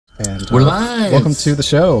And we're live. Welcome to the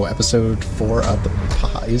show, episode 4 of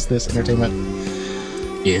the Is This Entertainment?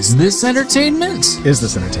 Is This Entertainment? Is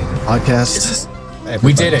This Entertainment podcast?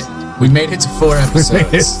 We did it. We made it to 4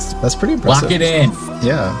 episodes. That's pretty impressive. Lock it in.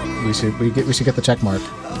 Yeah, we should get the check mark.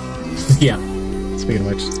 Yeah. Speaking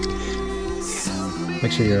of which,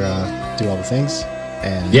 make sure you do all the things.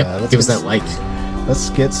 And yep. Give us that like.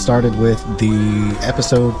 Let's get started with the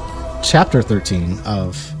episode. Chapter 13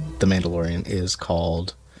 of The Mandalorian is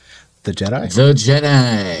called The Jedi. The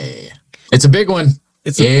Jedi. It's a big one.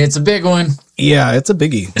 It's a big one. Yeah, it's a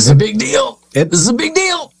biggie. It's a big deal. This is a big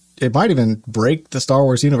deal. It might even break the Star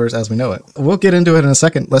Wars universe as we know it. We'll get into it in a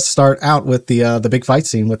second. Let's start out with the big fight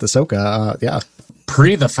scene with Ahsoka. Yeah.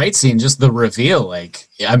 Pre the fight scene, just the reveal. I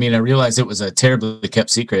realized it was a terribly kept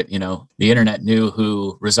secret. You know, the internet knew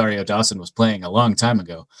who Rosario Dawson was playing a long time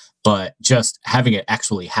ago, but just having it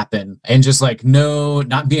actually happen and just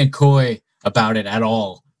not being coy about it at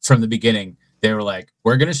all from the beginning. They were like,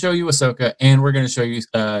 we're going to show you Ahsoka, and we're going to show you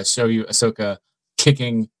Ahsoka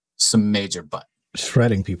kicking some major butt.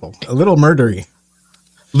 Shredding people. A little murdery.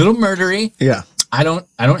 Yeah. I don't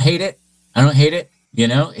hate it. You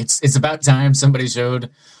know, it's about time somebody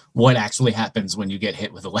showed what actually happens when you get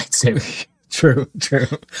hit with a lightsaber. True.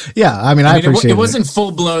 Yeah, I appreciate it. It wasn't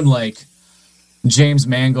full-blown like James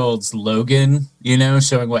Mangold's Logan, you know,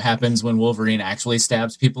 showing what happens when Wolverine actually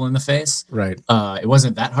stabs people in the face. Right. It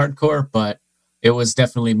wasn't that hardcore, but it was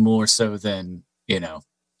definitely more so than, you know,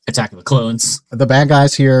 Attack of the Clones. The bad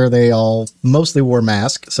guys here, they all mostly wore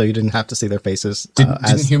masks, so you didn't have to see their faces.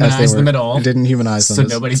 Didn't humanize them at all. Didn't humanize them.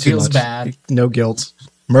 So nobody feels bad. No guilt.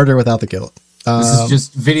 Murder without the guilt. This is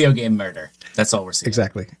just video game murder. That's all we're seeing.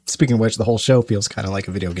 Exactly. Speaking of which, the whole show feels kind of like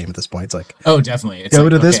a video game at this point. It's like, oh, definitely. Go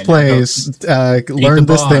to this place, learn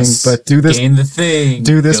this thing, but do this. Gain the thing.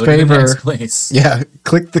 Do this favor. To the next place. Yeah,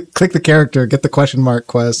 click the character, get the question mark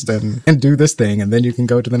quest, and do this thing, and then you can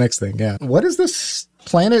go to the next thing. Yeah. What is this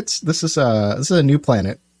planet? This is a new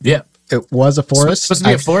planet. Yeah. It was a forest. It's supposed to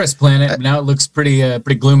be a forest planet. Now it looks pretty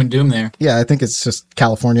gloom and doom there. Yeah, I think it's just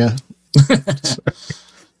California.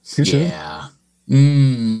 Yeah.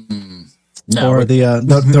 No, or the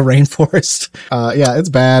rainforest. Yeah, it's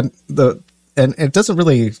bad. And it doesn't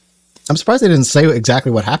really. I'm surprised they didn't say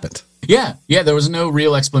exactly what happened. Yeah. There was no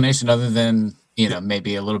real explanation other than, you know,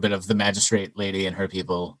 maybe a little bit of the magistrate lady and her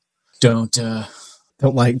people don't do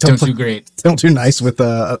great. Don't do nice with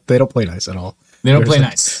they don't play nice at all. They don't play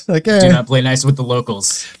nice. Like, do not play nice with the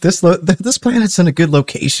locals. This planet's in a good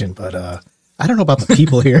location, but I don't know about the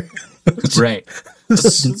people here. Right.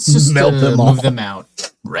 Let's just melt them all. Move them out.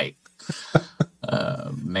 Right.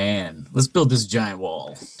 Man, let's build this giant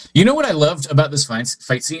wall. You know what I loved about this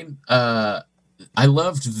fight scene? I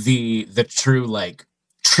loved the true like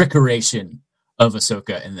trickeration of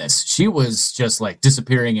Ahsoka in this. She was just like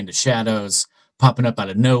disappearing into shadows, popping up out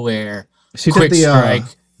of nowhere. Quick strike,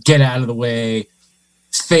 get out of the way,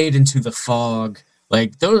 fade into the fog.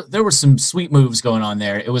 Like there were some sweet moves going on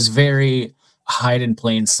there. It was very hide in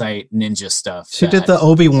plain sight ninja stuff. She did the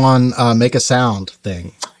Obi-Wan make a sound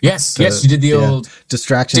thing. Yes, she did the old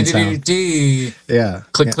distraction sound. Yeah.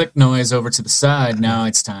 Click noise over to the side. Now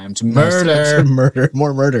it's time to murder.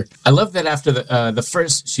 More murder. I love that after the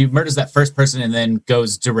first, she murders that first person and then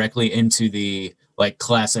goes directly into the like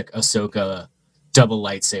classic Ahsoka double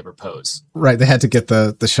lightsaber pose. Right, they had to get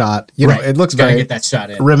the shot. You know, it looks very get that shot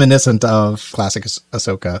in. Reminiscent of classic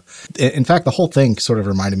Ahsoka. In fact, the whole thing sort of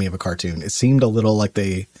reminded me of a cartoon. It seemed a little like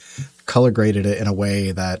they color graded it in a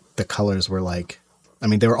way that the colors were like,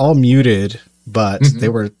 they were all muted, but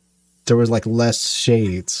there was like less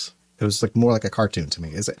shades. It was like more like a cartoon to me.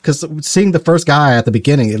 Is it? Because seeing the first guy at the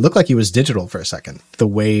beginning, it looked like he was digital for a second. The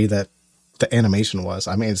way that the animation was.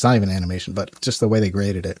 It's not even animation, but just the way they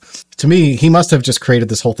graded it. To me, he must have just created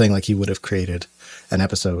this whole thing like he would have created an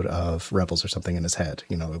episode of Rebels or something in his head.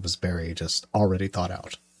 You know, it was very just already thought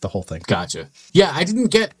out, the whole thing. Gotcha. Yeah, I didn't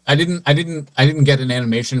get an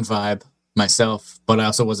animation vibe myself, but I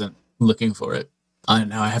also wasn't looking for it.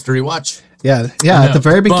 Now I have to rewatch. Yeah. At the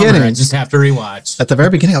very beginning, I just have to rewatch. At the very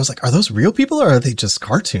beginning, I was like, "Are those real people or are they just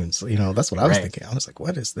cartoons?" You know, that's what I was thinking. I was like,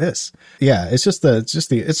 "What is this?" Yeah, it's just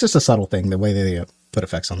a subtle thing. The way they put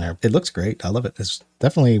effects on there, it looks great. I love it. It's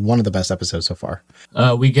definitely one of the best episodes so far.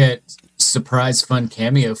 We get surprise fun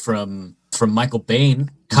cameo from Michael Biehn,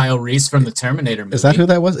 Kyle Reese from the Terminator movie. Is that who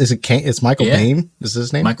that was? Is it Kane? It's Michael Biehn. Is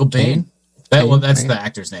his name? Michael Biehn. That's the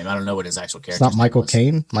actor's name. I don't know what his actual character. It's not Michael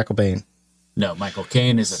Caine. Michael Biehn. No, Michael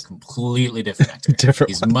Caine is a completely different actor.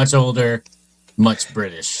 He's much older, much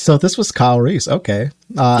British. So this was Kyle Reese. Okay.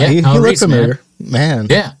 He looked familiar. Man.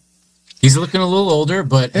 Yeah. He's looking a little older,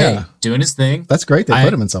 but hey, doing his thing. That's great. They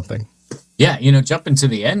put him in something. Yeah, jumping to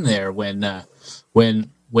the end there when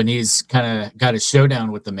he's kind of got his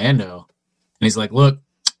showdown with the Mando, and he's like, "Look,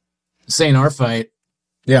 this ain't our fight."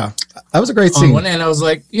 Yeah, that was a great On scene. one hand, I was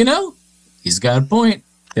like, he's got a point.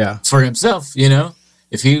 Yeah, for himself,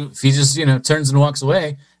 if he just turns and walks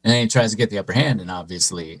away, and then he tries to get the upper hand, and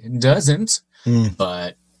obviously doesn't.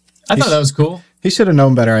 But I thought that was cool. He should have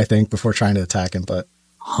known better, I think, before trying to attack him. But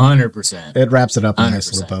 100%, it wraps it up in a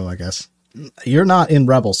nice little bow, I guess. You're not in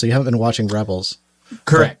Rebels, so you haven't been watching Rebels.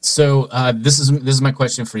 Correct. So this is my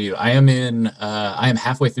question for you. I am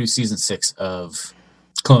halfway through season 6 of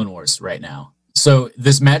Clone Wars right now. So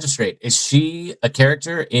this magistrate, is she a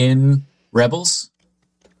character in Rebels?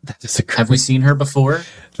 Have we seen her before?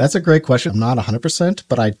 That's a great question. I'm not 100%,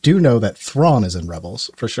 but I do know that Thrawn is in Rebels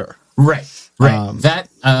for sure. Right. That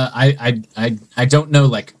I don't know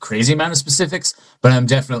like crazy amount of specifics, but I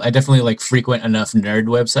definitely like frequent enough nerd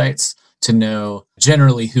websites to know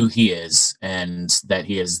generally who he is and that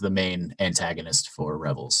he is the main antagonist for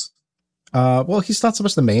Rebels. Well, he's not so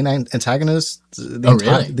much the main antagonist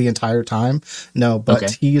the entire time. No, but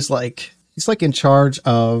Okay. he's like in charge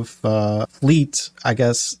of fleet, I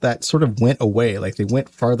guess, that sort of went away. Like they went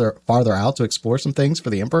farther out to explore some things for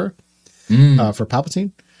the Emperor, for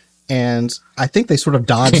Palpatine. And I think they sort of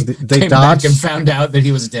dodged. They Came dodged back and found out that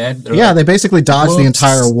he was dead. Yeah, they basically dodged the Whoops.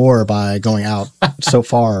 entire war by going out so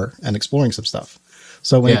far and exploring some stuff.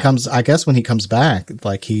 So when he comes back,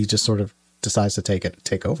 like he just sort of decides to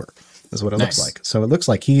take over. Is what it looks like. So it looks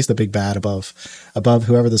like he's the big bad above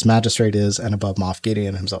whoever this magistrate is and above Moff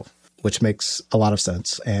Gideon himself, which makes a lot of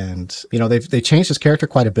sense. And they changed his character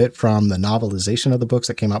quite a bit from the novelization of the books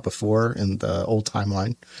that came out before in the old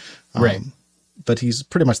timeline. Right. But he's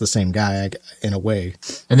pretty much the same guy in a way.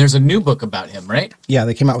 And there's a new book about him, right? Yeah,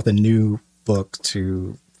 they came out with a new book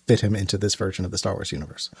to fit him into this version of the Star Wars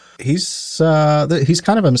universe. He's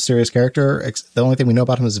kind of a mysterious character. The only thing we know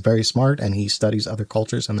about him is very smart, and he studies other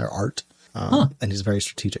cultures and their art, and he's very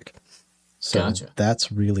strategic. So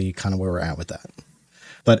that's really kind of where we're at with that.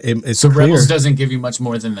 But it's clear. Rebels doesn't give you much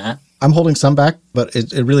more than that. I'm holding some back, but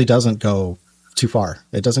it really doesn't go too far.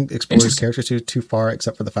 It doesn't explore his character too far,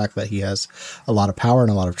 except for the fact that he has a lot of power and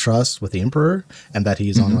a lot of trust with the Emperor, and that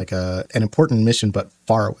he's on like an important mission, but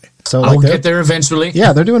far away. So I'll get there eventually.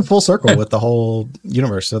 Yeah, they're doing full circle with the whole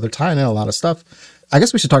universe, so they're tying in a lot of stuff. I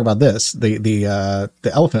guess we should talk about this. The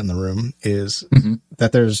elephant in the room is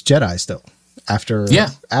that there's Jedi still after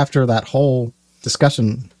that whole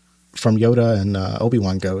discussion from Yoda and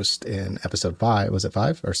Obi-Wan Ghost in episode 5. Was it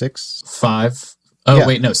 5 or 6? 5. Oh,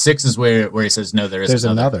 wait, no. 6 is where he says, no, there's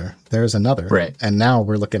another. There's another. Right. And now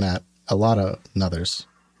we're looking at a lot of anothers.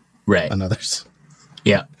 Right. Anothers.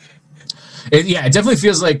 Yeah. It definitely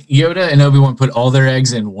feels like Yoda and Obi-Wan put all their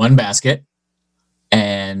eggs in one basket.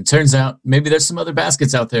 And turns out maybe there's some other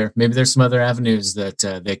baskets out there. Maybe there's some other avenues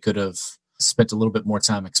that they could have spent a little bit more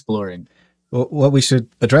time exploring. Well, what we should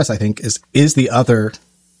address, I think, is the other...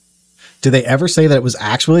 Did they ever say that it was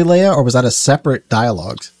actually Leia, or was that a separate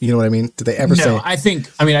dialogue? You know what I mean? Did they ever say? No, I think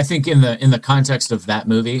in the context of that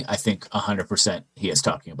movie, I think 100% he is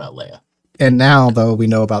talking about Leia. And now, though, we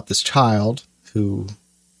know about this child who.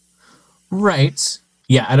 Right.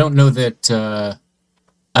 Yeah, I don't know that.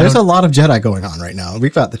 There's a lot of Jedi going on right now.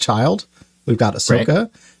 We've got the child, we've got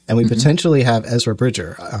Ahsoka, and we potentially have Ezra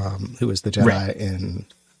Bridger, who is the Jedi in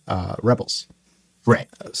Rebels. Right.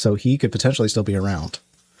 So he could potentially still be around.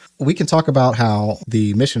 We can talk about how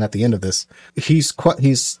the mission at the end of this, he's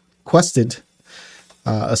quested.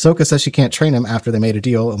 Ahsoka says she can't train him after they made a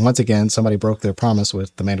deal. And once again, somebody broke their promise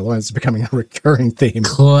with the Mandalorian. It's becoming a recurring theme.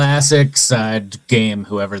 Classic side game,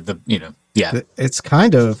 whoever it's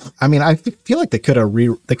kind of, I feel like they could have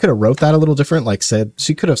wrote that a little different. Like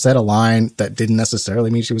she could have said a line that didn't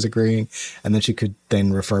necessarily mean she was agreeing. And then she could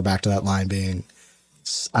then refer back to that line being,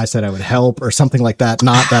 I said I would help or something like that.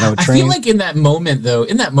 Not that I would train. I feel like in that moment,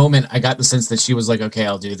 I got the sense that she was like, okay,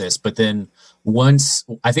 I'll do this. But then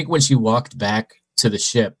I think when she walked back to the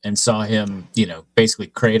ship and saw him, basically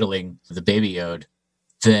cradling the baby Yod,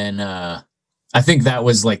 then I think that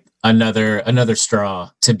was like another straw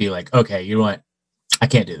to be like, okay, you know what? I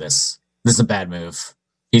can't do this. This is a bad move.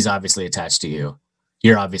 He's obviously attached to you.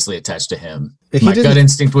 You're obviously attached to him. My gut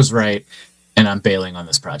instinct was right. And I'm bailing on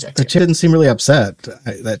this project. She didn't seem really upset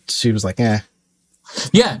that she was like, eh.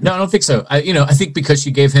 Yeah, no, I don't think so. I think because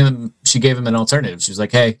she gave him an alternative. She was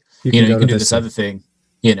like, hey, you can do this other thing.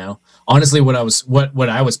 Honestly, what I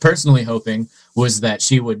was personally hoping was that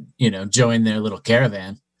she would, join their little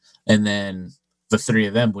caravan, and then the three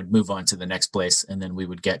of them would move on to the next place, and then we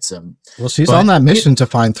would get some. Well, she's on that mission to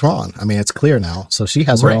find Thrawn. It's clear now. So she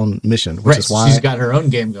has her own mission, which is why she's got her own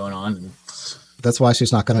game going on. That's why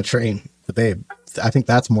she's not going to train babe. I think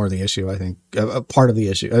that's more the issue. I think a part of the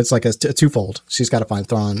issue. It's like a twofold. She's got to find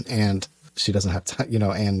Thrawn, and she doesn't have time,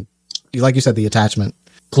 and like you said, the attachment.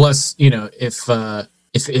 Plus, if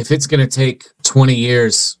it's going to take 20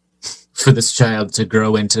 years for this child to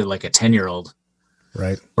grow into like a 10-year-old,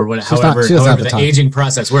 right? Or however the aging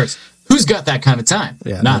process works, who's got that kind of time?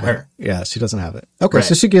 Yeah, not her. Yeah, she doesn't have it. Okay, right.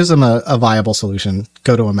 So she gives them a viable solution: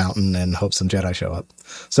 go to a mountain and hope some Jedi show up.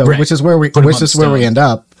 So, right. which is where we end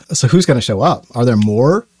up. So, who's going to show up? Are there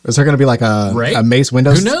more? Is there going to be like a Mace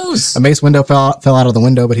Windu? Who knows? A Mace Windu fell out of the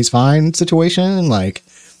window, but he's fine situation. Like,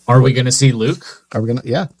 are we going to see Luke? Are we going to?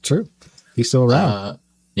 Yeah, true. He's still around.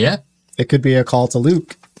 Yeah, it could be a call to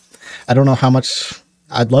Luke. I don't know how much.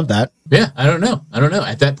 I'd love that. Yeah, I don't know.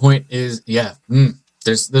 At that point, there's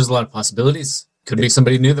a lot of possibilities. Could be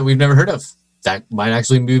somebody new that we've never heard of. That might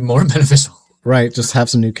actually be more beneficial. Right, just have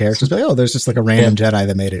some new characters. But, there's just like a random Jedi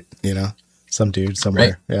that made it. Some dude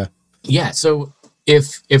somewhere. Right. Yeah. Yeah. So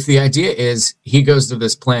if the idea is he goes to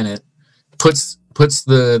this planet, puts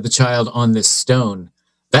the child on this stone,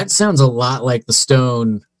 that sounds a lot like the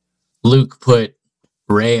stone Luke put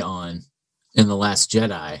Rey on in The Last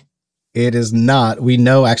Jedi. It is not. We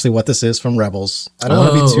know actually what this is from Rebels. I don't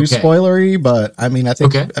want to be too spoilery, but I mean, I feel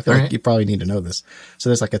like you probably need to know this. So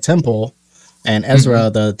there's like a temple, and Ezra,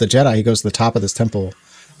 the Jedi, he goes to the top of this temple,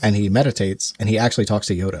 and he meditates, and he actually talks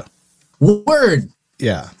to Yoda. Word.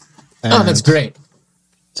 Yeah. And that's great.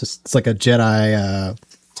 It's like a Jedi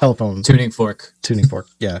telephone tuning fork.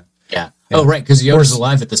 Yeah. Yeah. Oh, right, because Yoda's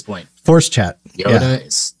alive at this point. Force chat. Yoda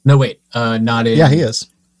is not in. Yeah, he is.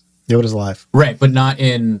 Yoda's alive. Right, but not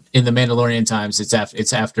in the Mandalorian times.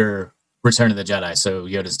 It's after Return of the Jedi, so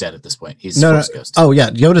Yoda's dead at this point. He's Force Ghost. Oh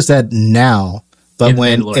yeah, Yoda's dead now. But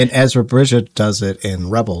when Ezra Bridger does it in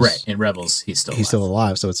Rebels, right? In Rebels, he's still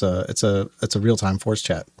alive. So it's a real time Force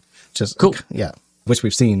chat. Just cool. Yeah, which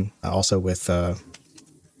we've seen also with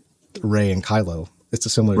Rey and Kylo. It's a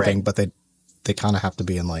similar thing, but they kind of have to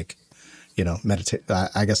be in like, meditate.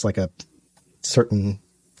 I guess like a certain.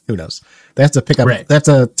 Who knows? They have to pick up. Right. They have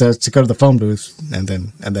to go to the phone booth and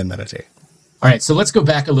then meditate. All right, so let's go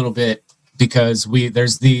back a little bit because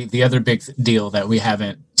there's the other big deal that we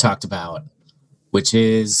haven't talked about, which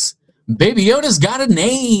is Baby Yoda's got a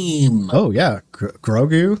name. Oh yeah,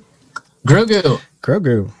 Grogu,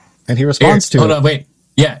 and he responds to. Hold on, wait.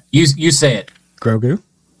 Yeah, you say it. Grogu.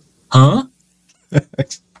 Huh?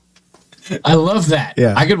 I love that.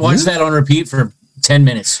 Yeah, I could watch that on repeat for 10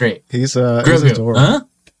 minutes straight. He's Grogu. Huh?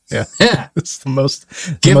 Yeah. It's the most.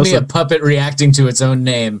 Give me a puppet reacting to its own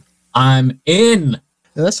name. I'm in.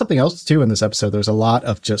 And that's something else too in this episode. There's a lot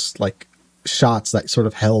of just like shots that sort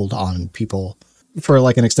of held on people for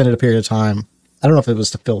like an extended period of time. I don't know if it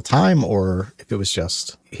was to fill time or if it was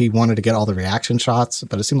just he wanted to get all the reaction shots,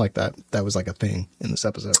 but it seemed like that was like a thing in this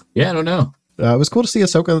episode. Yeah, I don't know. It was cool to see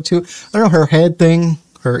Ahsoka too. I don't know, her head thing,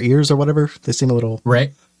 her ears or whatever, they seem a little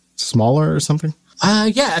smaller or something.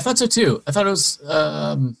 Yeah, I thought so too. I thought it was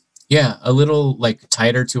a little like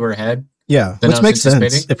tighter to her head. Yeah, which makes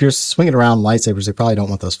sense. If you're swinging around lightsabers, they probably don't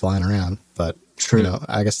want those flying around. But true,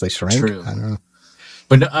 I guess they shrank. True. I don't know.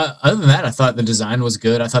 But other than that, I thought the design was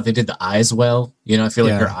good. I thought they did the eyes well. I feel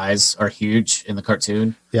like her eyes are huge in the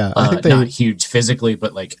cartoon. Yeah, I think not huge physically,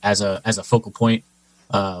 but like as a focal point,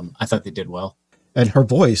 I thought they did well. And her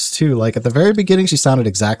voice too. Like at the very beginning, she sounded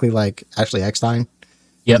exactly like Ashley Eckstein.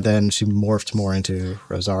 Yeah. And then she morphed more into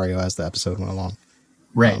Rosario as the episode went along.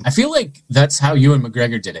 Right. I feel like that's how Ewan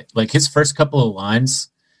McGregor did it. Like his first couple of lines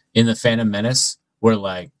in The Phantom Menace were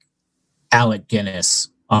like Alec Guinness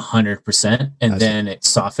 100%. And then it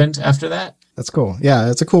softened after that. That's cool.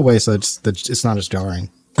 Yeah, it's a cool way so it's not as jarring.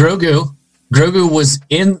 Grogu was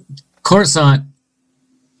in Coruscant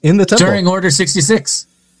in the temple during Order 66.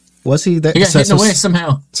 Was he there? He got hidden away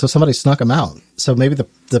somehow. So somebody snuck him out. So maybe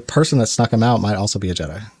the person that snuck him out might also be a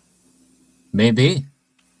Jedi. Maybe.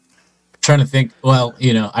 Trying to think. Well,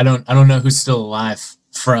 I don't know who's still alive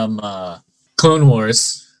from Clone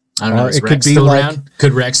Wars. I don't know. Is Rex still around?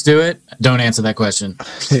 Could Rex do it? Don't answer that question.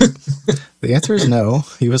 The answer is no.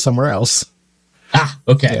 He was somewhere else.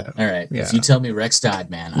 Okay. Yeah. All right. Yeah. If you tell me Rex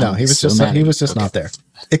died, man. No, he was just not there.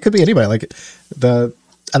 It could be anybody. Like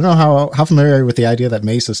I don't know how familiar are you with the idea that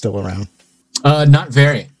Mace is still around? Not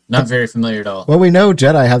very familiar at all. Well, we know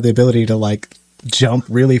Jedi have the ability to like jump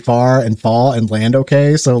really far and fall and land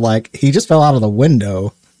okay. So like he just fell out of the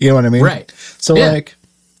window. You know what I mean? Right. So like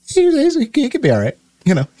he could be all right.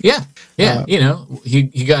 Yeah.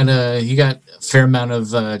 He got a fair amount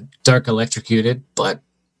of dark electrocuted, but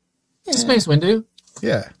Space Windu.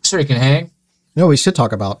 Yeah. Sure he can hang. What we should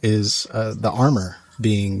talk about is the armor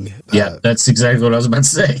being that's exactly what I was about to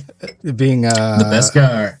say. Being the best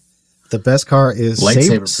car. The best car is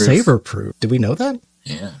Lightsaber-proof. saber-proof. Did we know that?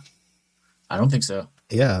 Yeah. I don't think so.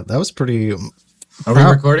 Yeah, that was pretty... Are we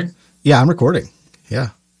recording? Yeah, I'm recording. Yeah.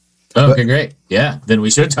 Oh, okay, great. Yeah, then we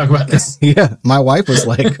should talk about this. Yeah, my wife was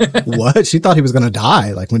like, what? She thought he was going to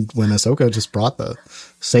die. Like when Ahsoka just brought the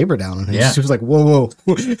saber down on him. Yeah. She was like, whoa.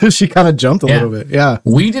 She kind of jumped a little bit. Yeah.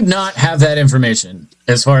 We did not have that information,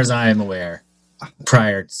 as far as I am aware,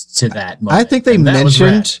 prior to that moment. I think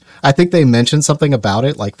they mentioned something about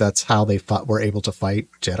it. Like that's how they were able to fight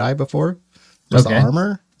Jedi before. Was the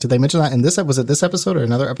armor. Did they mention that in this? Was it this episode or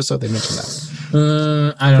another episode? They mentioned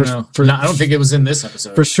that. I don't know. No, I don't think it was in this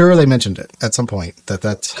episode. For sure, they mentioned it at some point.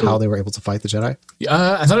 That's how they were able to fight the Jedi.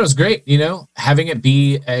 I thought it was great. Having it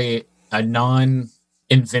be a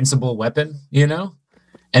non-invincible weapon.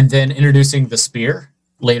 And then introducing the spear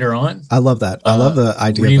later on. I love that. I love the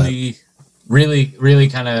idea. Really, of that. really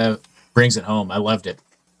kind of brings it home. I loved it.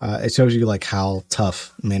 It shows you like how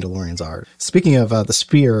tough Mandalorians are. Speaking of the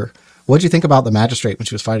spear. What did you think about the magistrate when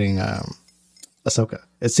she was fighting Ahsoka?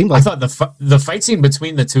 It seemed like I thought the fight scene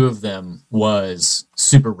between the two of them was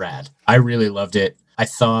super rad. I really loved it. I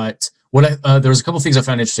thought there was a couple things I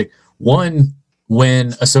found interesting. One,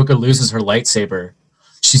 when Ahsoka loses her lightsaber,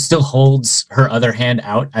 she still holds her other hand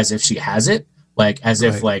out as if she has it, like as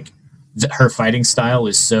if like her fighting style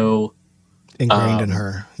is so ingrained in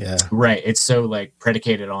her. Yeah, right. It's so like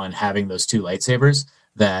predicated on having those two lightsabers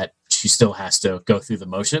that she still has to go through the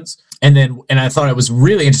motions. And I thought it was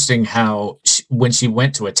really interesting how when she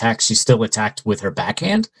went to attack, she still attacked with her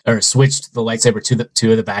backhand, or switched the lightsaber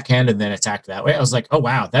to the backhand and then attacked that way. I was like, oh,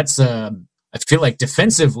 wow, that's, I feel like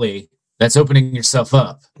defensively, that's opening yourself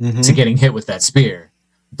up to getting hit with that spear.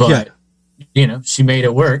 But, she made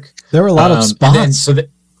it work. There were a lot of spots. There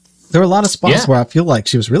were a lot of spots where I feel like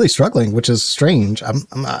she was really struggling, which is strange. I'm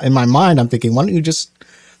in my mind, I'm thinking, why don't you just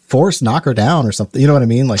knock her down or something? You know what I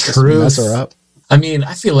mean? Like just mess her up. I mean,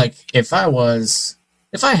 I feel like if I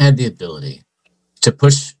had the ability to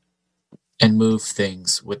push and move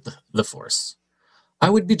things with the Force, I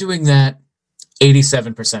would be doing that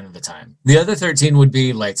 87% of the time. The other 13 would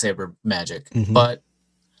be lightsaber magic, but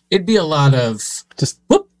it'd be a lot of just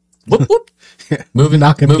whoop, whoop, whoop, moving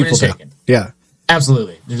and shaking. Down. Yeah,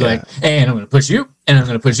 absolutely. Like, and I'm going to push you, and I'm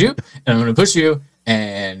going to push you, and I'm going to push you,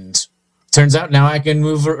 and turns out now I can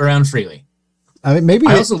move around freely. I mean, maybe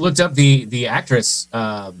I also looked up the actress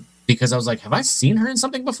because I was like, have I seen her in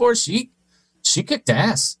something before? She kicked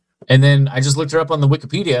ass. And then I just looked her up on the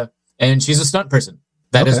Wikipedia, and she's a stunt person.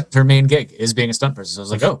 That is her main gig, is being a stunt person. So I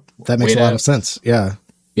was like, oh, that makes a lot of sense. Yeah,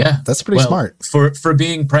 that's pretty smart. For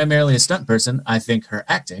being primarily a stunt person, I think her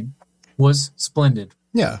acting was splendid.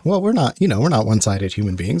 Yeah, well, we're not one-sided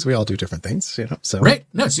human beings. We all do different things, So right?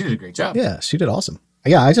 No, she did a great job. Yeah, she did awesome.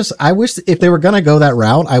 Yeah, I wish if they were going to go that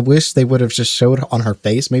route, I wish they would have just showed on her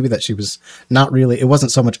face maybe that she was not really, it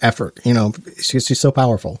wasn't so much effort, she's so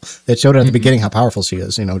powerful. They showed it at the beginning how powerful she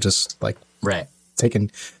is, just like taking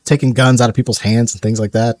guns out of people's hands and things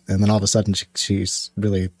like that. And then all of a sudden she's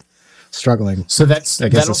really struggling. So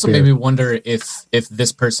that also made me wonder if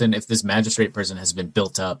this magistrate person has been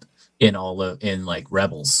built up in like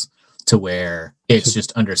Rebels to where it's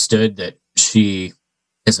just understood that she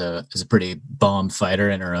is a pretty bomb fighter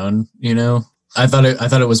in her own, I thought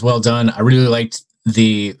it was well done. I really liked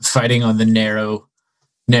the fighting on the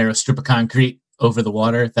narrow strip of concrete over the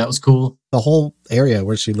water. That was cool. The whole area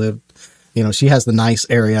where she lived, she has the nice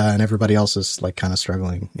area and everybody else is like kind of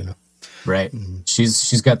struggling, Right. Mm-hmm.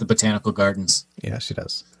 She's got the botanical gardens. Yeah, she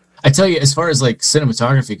does. I tell you, as far as like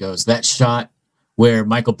cinematography goes, that shot where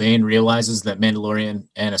Michael Biehn realizes that Mandalorian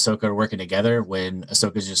and Ahsoka are working together when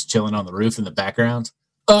Ahsoka's just chilling on the roof in the background.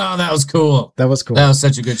 Oh, that was cool. That was cool. That was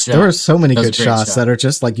such a good shot. There were so many good shots that are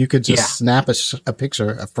just like you could just snap a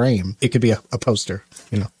picture, a frame. It could be a poster,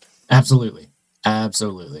 Absolutely.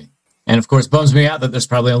 Absolutely. And of course, bums me out that there's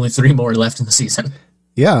probably only 3 more left in the season.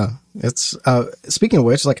 Yeah. It's speaking of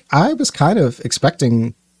which, like I was kind of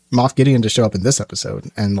expecting Moff Gideon to show up in this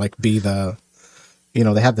episode and like be the,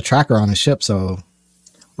 they have the tracker on his ship. So,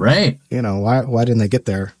 right. Why didn't they get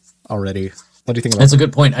there already? What do you think about That's a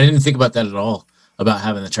good point. I didn't think about that at all. About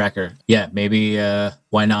having the tracker. Yeah, maybe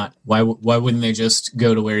why not? Why wouldn't they just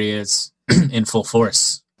go to where he is in full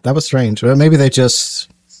force? That was strange. Or maybe they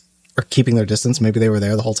just are keeping their distance. Maybe they were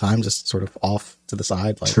there the whole time, just sort of off to the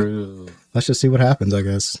side. Like, true. Let's just see what happens, I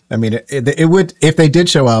guess. I mean, it would, if they did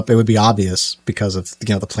show up, it would be obvious because of,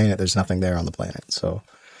 the planet. There's nothing there on the planet. So,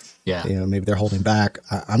 yeah, maybe they're holding back.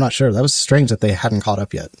 I'm not sure. That was strange that they hadn't caught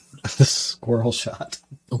up yet. The squirrel shot.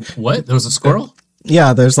 What? There was a squirrel?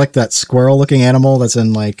 Yeah, there's like that squirrel looking animal that's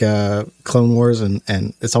in like Clone Wars and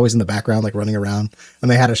it's always in the background, like running around.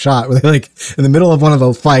 And they had a shot where they like in the middle of one of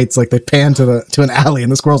those fights, like they pan to an alley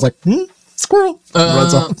and the squirrel's like, squirrel,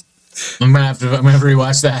 runs off. I'm gonna have to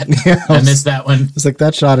rewatch that. Yeah, I missed that one. It's like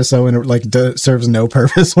that shot is so serves no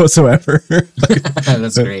purpose whatsoever.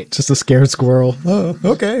 That's great. Just a scared squirrel. Oh,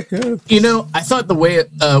 okay. Yeah. You know, I thought the way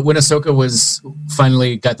when Ahsoka was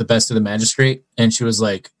finally got the best of the magistrate, and she was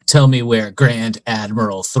like, "Tell me where Grand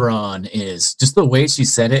Admiral Thrawn is." Just the way she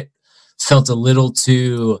said it felt a little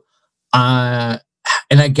too. And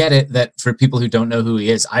I get it that for people who don't know who he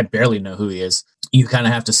is, I barely know who he is. You kind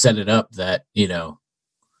of have to set it up that, you know.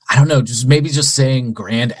 I don't know, just saying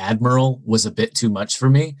Grand Admiral was a bit too much for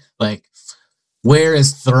me. Like, where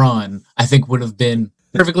is Thrawn? I think would have been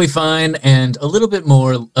perfectly fine and a little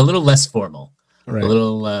less formal, right. A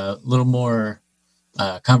little more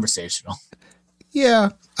conversational. Yeah,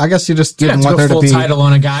 I guess you just didn't want there to be full title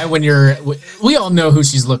on a guy when we all know who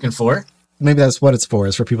she's looking for. Maybe that's what it's for.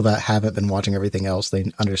 Is for people that haven't been watching everything else,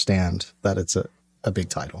 they understand that it's a big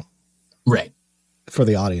title, right? For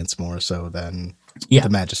the audience more so than. Yeah, the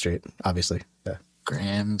magistrate, obviously. Yeah,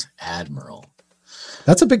 Grand Admiral.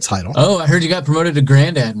 That's a big title. Oh, I heard you got promoted to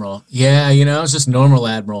Grand Admiral. Yeah, you know, I was just normal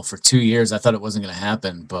Admiral for 2 years. I thought it wasn't going to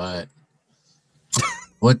happen, but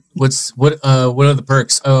what are the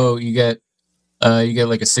perks? Oh, you get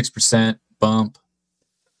like a 6% bump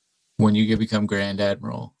when you become Grand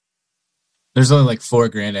Admiral. There's only like 4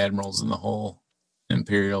 Grand Admirals in the whole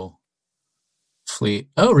Imperial fleet.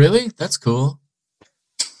 Oh, really? That's cool.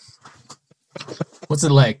 What's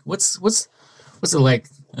it like? What's it like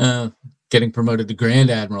getting promoted to Grand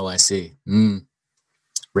Admiral? I see.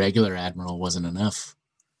 Regular Admiral wasn't enough.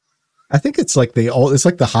 I think it's like it's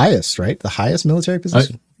like the highest, right? The highest military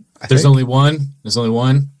position. There's only one.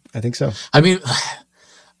 I think so. I mean,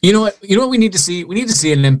 you know what we need to see? We need to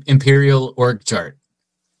see an Imperial org chart.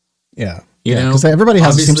 Yeah. You know, because everybody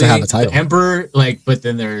seems to have a title. The Emperor, but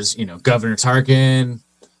then there's, Governor Tarkin.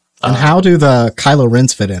 And how do the Kylo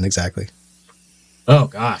Rens fit in exactly? Oh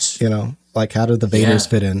gosh, how do the Vaders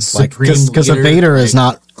fit in? Because a Vader is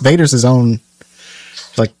not Vader's his own.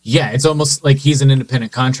 It's almost like he's an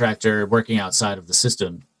independent contractor working outside of the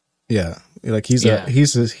system. Yeah, he's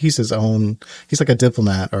his own. He's like a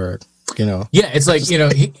diplomat, or Yeah, it's like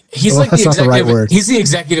he's like that's not the right word. He's the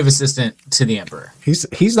executive assistant to the Emperor.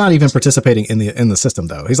 He's not even participating in the system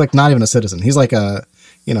though. He's like not even a citizen. He's like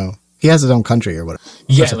he has his own country or whatever.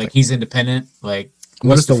 Yeah, he's independent. Like.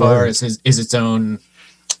 What is the word? Is its own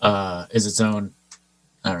I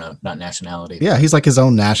don't know, not nationality. Yeah, he's like his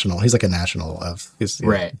own national. He's like a national of his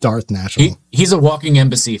right. Darth national. He's a walking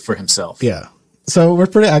embassy for himself. Yeah. So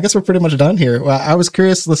I guess we're pretty much done here. Well, I was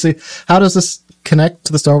curious, let's see, how does this connect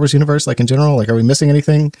to the Star Wars universe, like in general? Like, are we missing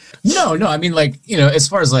anything? No, I mean, as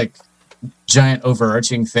far as like giant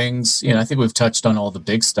overarching things, I think we've touched on all the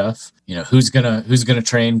big stuff. Who's gonna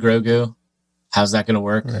train Grogu? How's that gonna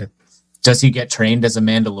work? Right. Does he get trained as a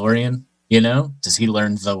Mandalorian? Does he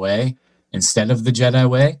learn the way instead of the Jedi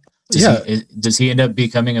way? Does he end up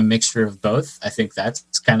becoming a mixture of both? I think that's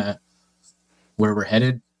kind of where we're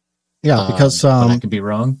headed. Yeah, because I could be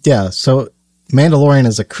wrong. Yeah, so Mandalorian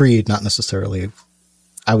is a creed, not necessarily.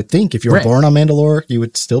 I would think if you were born on Mandalore, you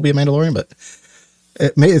would still be a Mandalorian, but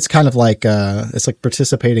it's kind of like it's like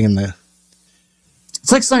participating in the.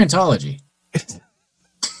 It's like Scientology.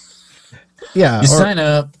 Yeah, you sign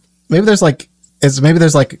up. Maybe there's like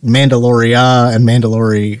Mandaloria and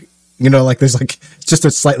Mandalori, there's like just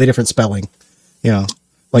a slightly different spelling,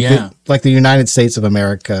 the United States of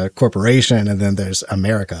America Corporation, and then there's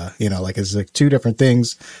America, it's like two different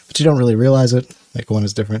things, but you don't really realize it. Like one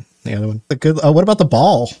is different than the other one. What about the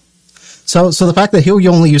ball? So the fact that he'll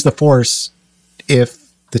only use the Force if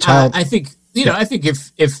the child. I think I think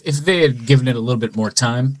if they had given it a little bit more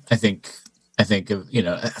time, I think they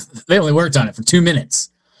only worked on it for 2 minutes.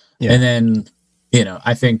 Yeah. And then,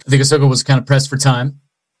 I think Ahsoka was kind of pressed for time.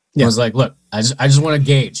 Yeah. I was like, look, I just want to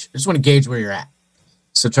gauge. I just want to gauge where you're at.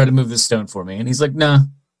 So try to move this stone for me. And he's like, nah.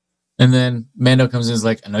 And then Mando comes in and is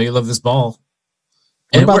like, I know you love this ball.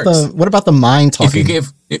 And what about the mind talking?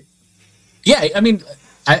 I mean,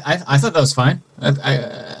 I thought that was fine.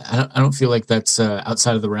 I don't feel like that's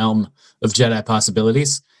outside of the realm of Jedi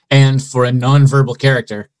possibilities. And for a non-verbal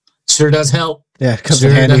character, sure does help. Yeah, comes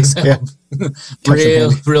in handy. Yeah.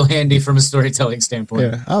 real handy from a storytelling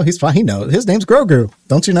standpoint. Yeah. Oh, he's fine. He knows. His name's Grogu.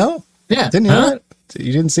 Don't you know? Yeah. Didn't you know that?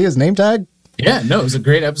 You didn't see his name tag? Yeah, no, it was a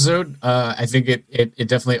great episode. I think it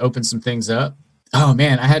definitely opened some things up. Oh,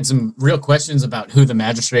 man, I had some real questions about who the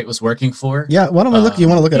magistrate was working for. Yeah, why don't I look? You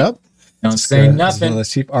want to look it up? Don't say nothing. One of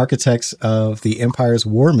the chief architects of the Empire's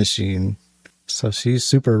war machine, So she's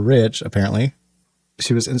super rich, apparently.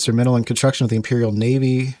 She was instrumental in construction of the Imperial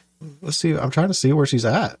Navy. Let's see. I'm trying to see where she's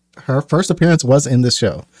at. Her first appearance was in this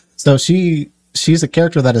show. So she's a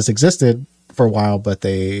character that has existed for a while, but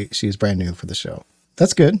she's brand new for the show.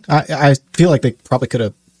 That's good. I feel like they probably could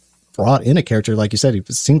have brought in a character, like you said. It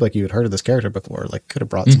seemed like you had heard of this character before. Like, could have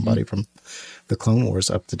brought somebody from the Clone Wars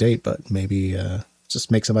up to date, but maybe just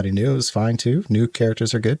make somebody new is fine too. New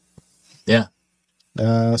characters are good. Yeah.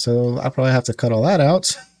 So I'll probably have to cut all that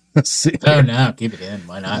out. Let's see. Oh no, keep it in.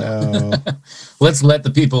 Why not? No. Let's let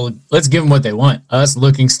the people. Let's give them what they want. Us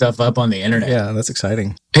looking stuff up on the internet. Yeah, that's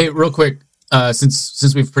exciting. Hey, real quick,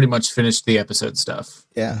 since we've pretty much finished the episode stuff.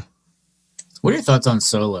 Yeah. What are your thoughts on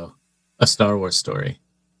Solo, a Star Wars story?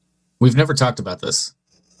 We've never talked about this.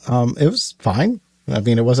 It was fine. I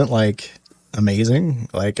mean, it wasn't like amazing.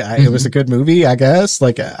 Like it was a good movie, I guess.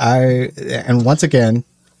 And once again,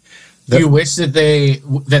 do you wish that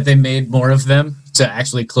they made more of them to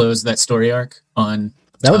actually close that story arc on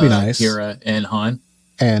that would be nice. Kira and Han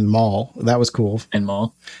and Maul. That was cool. And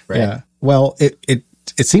Maul, right? Yeah. Well, it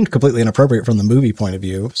seemed completely inappropriate from the movie point of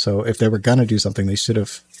view. So if they were gonna do something, they should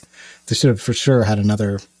have for sure had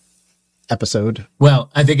another episode.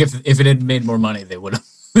 Well, I think if it had made more money, they would have.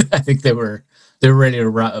 I think they were ready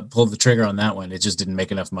to pull the trigger on that one. It just didn't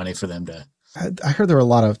make enough money for them to. I heard there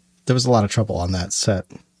was a lot of trouble on that set.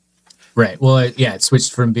 Right. Well, it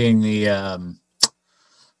switched from being the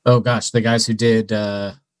the guys who did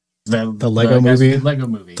the Lego movie. Lego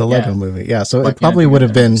movie. The Lego movie. Yeah. So it probably would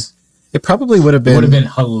have been. It probably would have been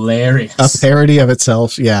hilarious. A parody of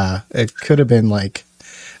itself. Yeah. It could have been like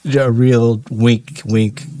a real wink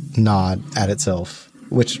nod at itself,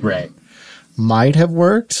 which might have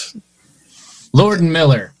worked. Lord and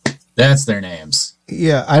Miller. That's their names.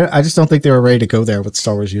 Yeah. I just don't think they were ready to go there with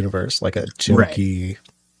Star Wars universe, like a jokey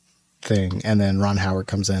thing. And then Ron Howard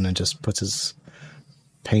comes in and just puts his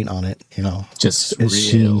paint on it, just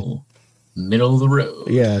real middle of the road.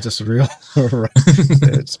 Yeah, just real.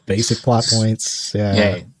 It's basic plot points. Yeah.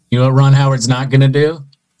 Hey, you know what Ron Howard's not going to do?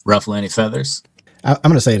 Ruffle any feathers. I'm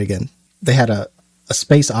going to say it again. They had a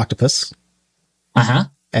space octopus.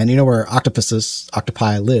 And you know where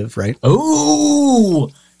octopi live, right?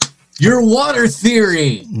 Oh, your water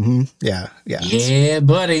theory. Mm-hmm. Yeah. Yeah,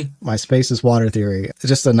 buddy. My space is water theory.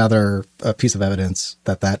 Just another piece of evidence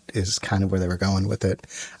that is kind of where they were going with it.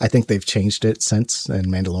 I think they've changed it since in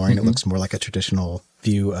Mandalorian. It looks more like a traditional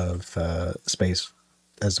view of space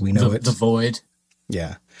as we know it. The void.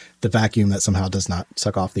 Yeah. The vacuum that somehow does not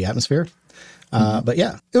suck off the atmosphere. But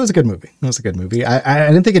yeah, it was a good movie. I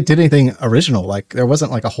didn't think it did anything original. Like there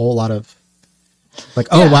wasn't like a whole lot of like,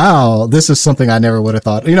 oh wow, this is something I never would have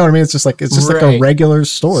thought. You know what I mean? It's just like like a regular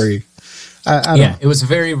story. I don't know. It was a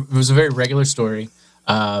very regular story.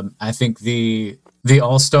 I think the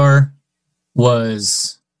all-star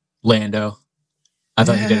was Lando. I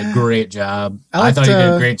thought he did a great job. I thought he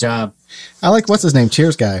did a great job. I like what's his name?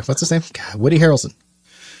 Cheers guy. What's his name? God, Woody Harrelson.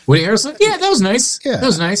 Woody Harrelson? Yeah, that was nice. Yeah. That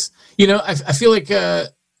was nice. I feel like a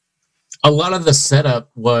lot of the setup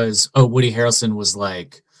was, Woody Harrelson was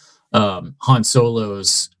like Han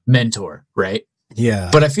Solo's mentor, right? Yeah.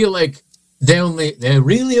 But I feel like they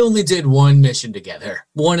really only did one mission together,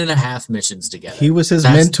 1.5 missions together. He was his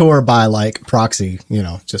mentor by like proxy,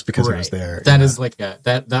 just because he was there. That is like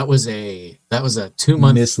that was a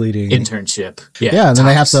 2-month misleading internship. Yeah, and then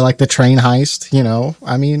they have to like the train heist,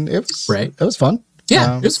 I mean, it was It was fun.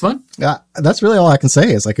 Yeah, it was fun. Yeah, that's really all I can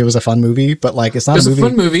say is like it was a fun movie, but like it's not a movie. It was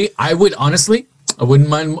a fun movie. I wouldn't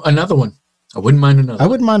mind another one. I wouldn't mind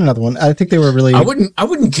another one. I think they were really. I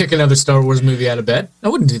wouldn't kick another Star Wars movie out of bed. I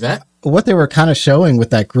wouldn't do that. What they were kind of showing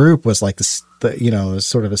with that group was like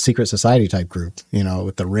sort of a secret society type group,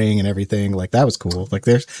 with the ring and everything. Like that was cool. Like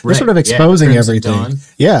they're sort of exposing everything.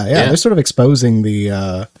 Yeah. They're sort of exposing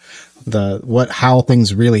how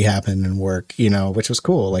things really happen and work, which was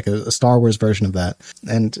cool. Like a Star Wars version of that.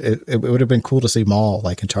 And it would have been cool to see Maul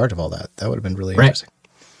like in charge of all that. That would have been really interesting.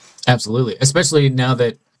 Absolutely. Especially now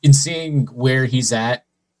that in seeing where he's at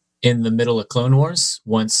in the middle of Clone Wars,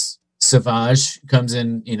 once Savage comes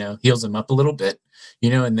in, heals him up a little bit,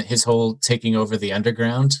 and his whole taking over the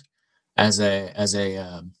underground as a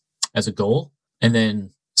goal, and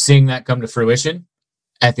then seeing that come to fruition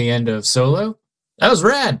at the end of Solo, that was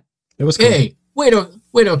rad. It was cool. Hey, way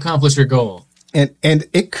to accomplish your goal. And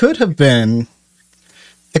it could have been.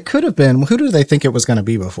 Who do they think it was going to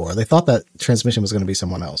be before? They thought that transmission was going to be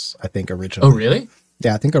someone else. I think originally. Oh, really?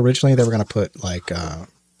 Yeah, I think originally they were going to put like I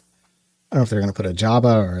don't know if they were going to put a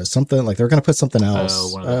Jabba or something. Like they were going to put something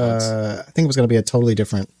else. I think it was going to be a totally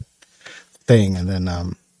different thing, and then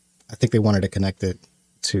I think they wanted to connect it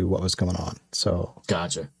to what was going on. So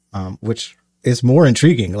gotcha. Which is more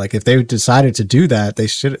intriguing. Like if they decided to do that,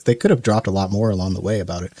 they could have dropped a lot more along the way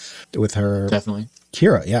about it with her. Definitely.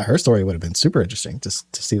 Kira. Yeah. Her story would have been super interesting to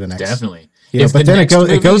see the next. Definitely. You know, but then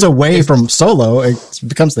it goes away from Solo. It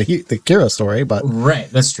becomes the Kira story, but right.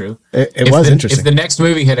 That's true. It was interesting. If the next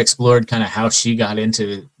movie had explored kind of how she got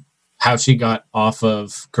off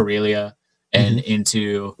of Corellia and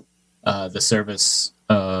into the service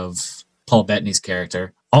of Paul Bettany's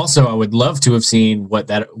character. Also, I would love to have seen what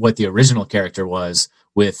the original character was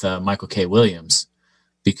with Michael K. Williams,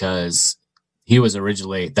 because he was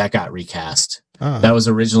originally, that got recast. That was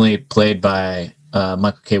originally played by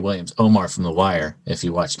Michael K. Williams, Omar from The Wire, if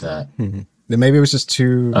you watched that. Then maybe it was just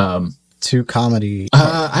too comedy.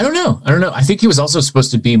 I don't know. I think he was also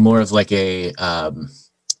supposed to be more of like a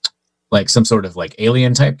like some sort of like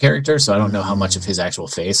alien type character. So I don't know how much of his actual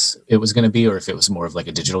face it was going to be, or if it was more of like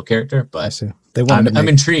a digital character. But I see. I'm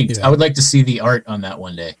intrigued. Yeah. I would like to see the art on that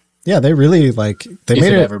one day. Yeah, they really made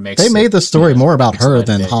the story more about her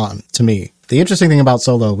than Han, to me. The interesting thing about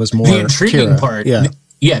Solo was more the intriguing Kira. part. Yeah.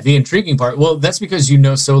 Yeah, the intriguing part. Well, that's because you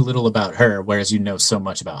know so little about her, whereas you know so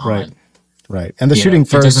much about Han. Right. And the shooting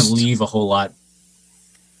first. It doesn't leave a whole lot.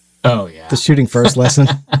 Oh, yeah. The shooting first lesson.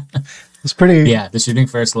 It's pretty. Yeah, the shooting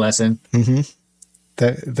first lesson. Mm-hmm.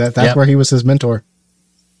 That's where he was his mentor.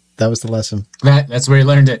 That was the lesson. That's where he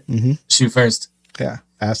learned it. Mm-hmm. Shoot first. Yeah.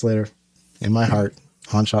 Ask later. In my heart,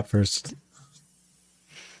 Han shot first.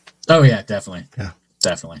 Oh, yeah, definitely. Yeah.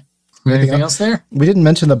 Definitely. Anything else there? We didn't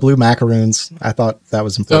mention the blue macaroons. I thought that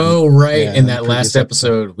was important. Oh, right. Yeah, in that last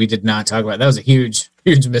episode, we did not talk about it. That was a huge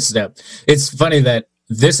misstep. It's funny that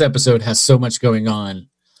this episode has so much going on,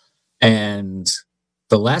 and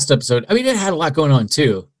the last episode, I mean, it had a lot going on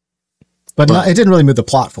too. But it didn't really move the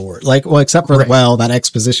plot forward. Like, well, except for, that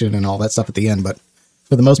exposition and all that stuff at the end. But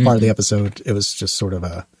for the most part of the episode, it was just sort of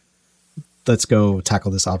a, let's go tackle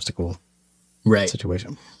this obstacle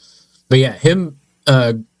situation. But yeah, him...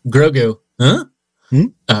 Grogu,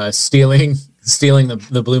 stealing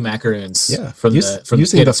the blue macaroons from the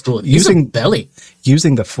kid at school. Using belly,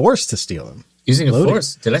 using the Force to steal them. Using a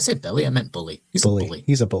Force. Did I say belly? I meant bully. He's a bully.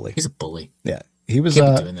 He's a bully. He's a bully. Yeah, he was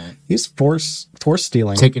doing that. He's Force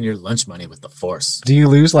stealing, taking your lunch money with the Force. Do you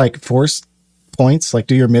lose like Force points? Like,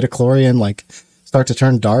 do your midichlorian like start to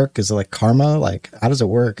turn dark? Is it like karma? Like, how does it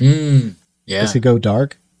work? Yeah, does he go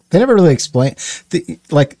dark? They never really explain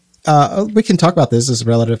we can talk about this as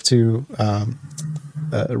relative to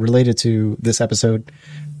related to this episode.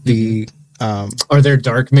 Are there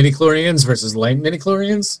dark midichlorians versus light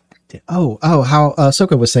midichlorians? How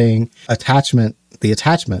Ahsoka was saying the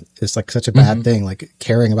attachment is like such a bad thing, like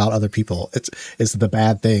caring about other people. It's the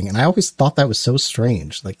bad thing. And I always thought that was so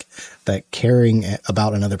strange, like that caring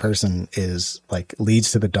about another person is like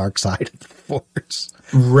leads to the dark side of the Force.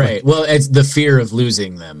 Right. Well, it's the fear of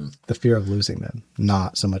losing them. The fear of losing them,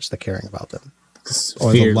 not so much the caring about them.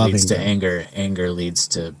 Or fear the loving leads to them. Anger. Anger leads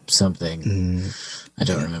to something. I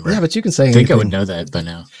don't remember. Yeah, but you can say I think I would know that by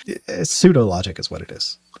now. It's pseudo logic is what it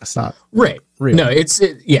is. It's not real. No,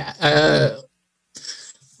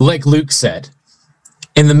 like Luke said,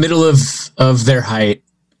 in the middle of their height,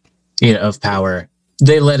 of power,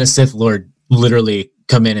 they let a Sith Lord literally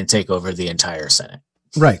come in and take over the entire Senate.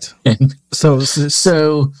 Right. And so it's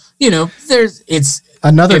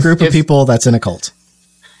another group of people that's in a cult.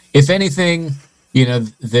 If anything,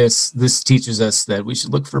 this teaches us that we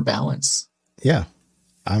should look for balance. Yeah.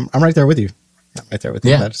 I'm right there with you.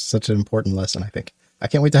 Yeah. That's such an important lesson, I think. I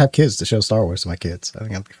can't wait to have kids to show Star Wars to my kids. I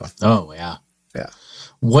think that'll be fun. Oh, yeah. Yeah.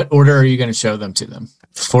 What order are you going to show them to them?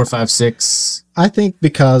 4, 5, 6? I think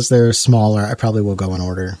because they're smaller, I probably will go in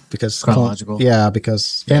order. Because chronological?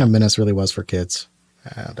 Because Phantom Menace really was for kids.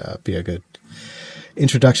 And be a good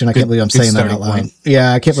introduction. I can't believe I'm saying that out loud. Point.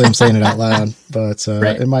 Yeah, I can't believe I'm saying it out loud. But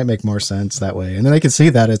it might make more sense that way. And then they can see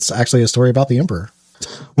that it's actually a story about the Emperor.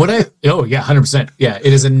 100%. Yeah,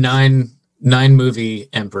 it is a nine movie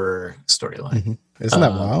Emperor storyline. Isn't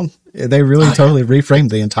that wild? They really totally reframed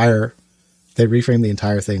the entire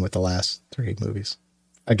thing with the last 3 movies.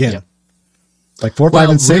 Again. Like 4, 5,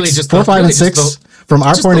 and 6. Really 4, 5, and 6 from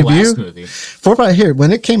our point of view. 4, 5 here,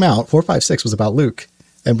 when it came out, 4, 5, 6 was about Luke.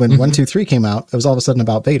 And when 1, 2, 3 came out, it was all of a sudden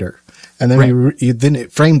about Vader. And then then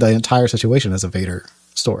it framed the entire situation as a Vader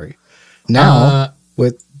story. Now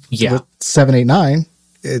with 7, 8, 9,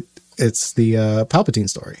 it's the Palpatine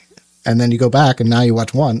story. And then you go back and now you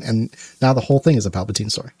watch 1 and now the whole thing is a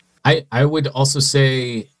Palpatine story. I would also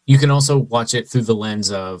say you can also watch it through the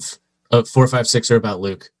lens of 4, 5, 6 are about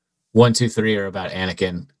Luke. 1, 2, 3 are about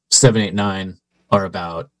Anakin. 7, 8, 9 are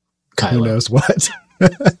about Kylo. Who knows what?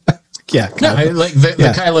 Yeah. Kylo. No,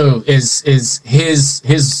 the Kylo is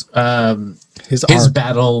his his His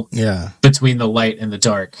battle yeah, between the light and the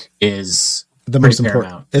dark is the pretty most important.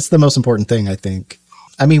 paramount. It's the most important thing, I think.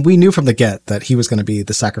 I mean, we knew from the get that he was going to be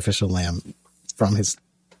the sacrificial lamb from his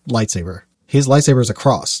lightsaber. His lightsaber is a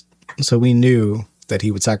cross, so we knew that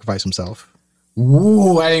he would sacrifice himself.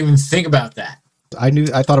 Ooh, I didn't even think about that. I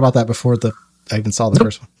thought about that before I even saw the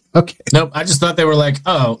first one. Okay. Nope. I just thought they were like,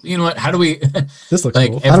 oh, you know what? How do we This looks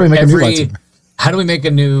like cool. How do we make a new lightsaber? How do we make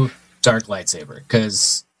a new dark lightsaber?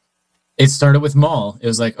 Because it started with Maul. It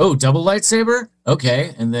was like, oh, double lightsaber?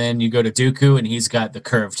 Okay. And then you go to Dooku and he's got the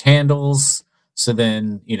curved handles. So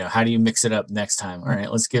then, how do you mix it up next time? All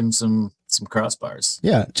right, let's give him some crossbars.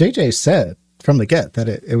 Yeah, JJ said from the get that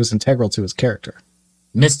it was integral to his character.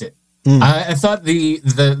 Missed it. I thought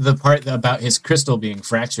the part about his crystal being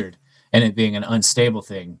fractured and it being an unstable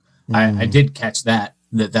thing, I did catch that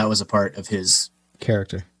was a part of his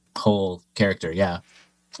character. Whole character, yeah.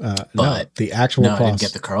 But no, the actual cross. I didn't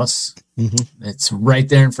get the cross. It's right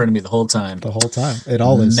there in front of me the whole time. The whole time. It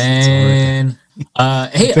all is. Man.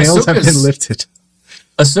 Hey, veils have been lifted.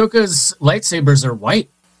 Ahsoka's lightsabers are white.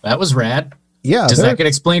 That was rad. Yeah. Does that get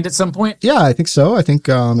explained at some point? Yeah, I think so. I think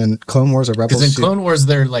in Clone Wars or Rebels. Because in Clone Wars,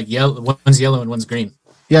 they're like yellow. One's yellow and one's green.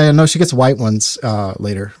 Yeah, no, she gets white ones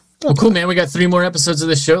later. Well, cool, man. We got 3 more episodes of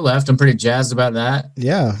this show left. I'm pretty jazzed about that.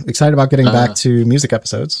 Yeah, excited about getting back to music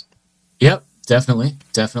episodes. Yep, definitely.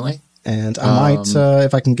 And I might,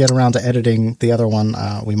 if I can get around to editing the other one,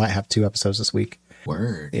 we might have 2 episodes this week.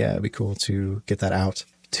 Word. Yeah, it'd be cool to get that out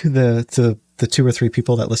to the 2 or 3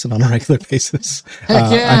 people that listen on a regular basis.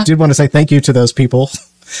 Heck yeah. I did want to say thank you to those people.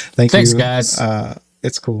 Thanks, guys.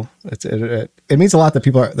 It's cool. It means a lot that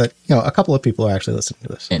people are a couple of people are actually listening to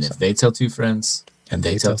this. And if they tell 2 friends, and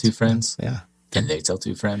they tell 2 friends, yeah, and they tell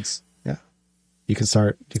 2 friends, yeah, you can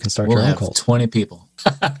start we'll your own have cult. 20 people.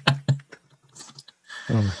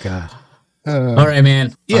 Oh my god. All right,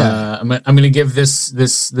 man. Yeah, I'm gonna give this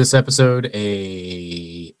episode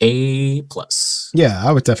A+. Yeah,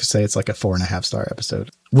 I would definitely say it's like a 4.5 star episode.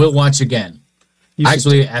 We'll watch again.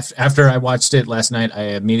 Actually, after I watched it last night,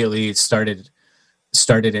 I immediately started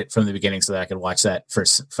it from the beginning so that I could watch that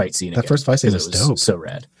first fight scene. That first fight scene was dope. So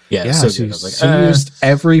rad. Yeah, so good. I was like, she used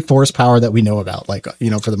every force power that we know about, like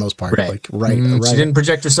for the most part. Right. Like right. She didn't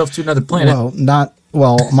project herself to another planet.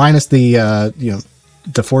 Well, minus the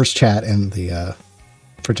the force chat and the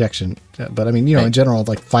projection. But I mean, in general,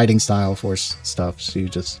 like fighting style force stuff, she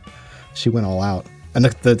went all out. And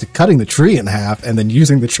the cutting the tree in half and then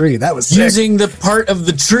using the tree, that was sick. Using the part of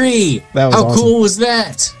the tree. That was How awesome. cool was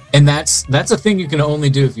that? And that's a thing you can only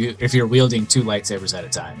do if you're wielding 2 lightsabers at a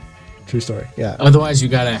time. True story. Yeah. Otherwise, you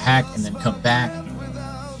gotta hack and then come back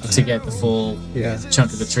to get the full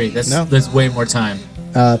chunk of the tree. That's way more time.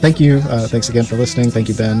 Thank you. Thanks again for listening. Thank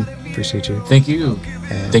you, Ben. Appreciate you. Thank you.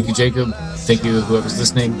 Thank you, Jacob. Thank you, whoever's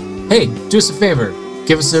listening. Hey, do us a favor.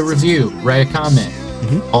 Give us a review. Write a comment.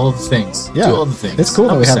 All of the things. Yeah. Do all the things. It's cool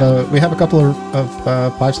that we have a couple of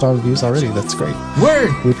 5-star reviews already. That's great.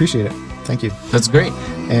 Word. We appreciate it. Thank you. That's great.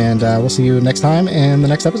 And we'll see you next time in the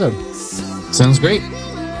next episode. Sounds great.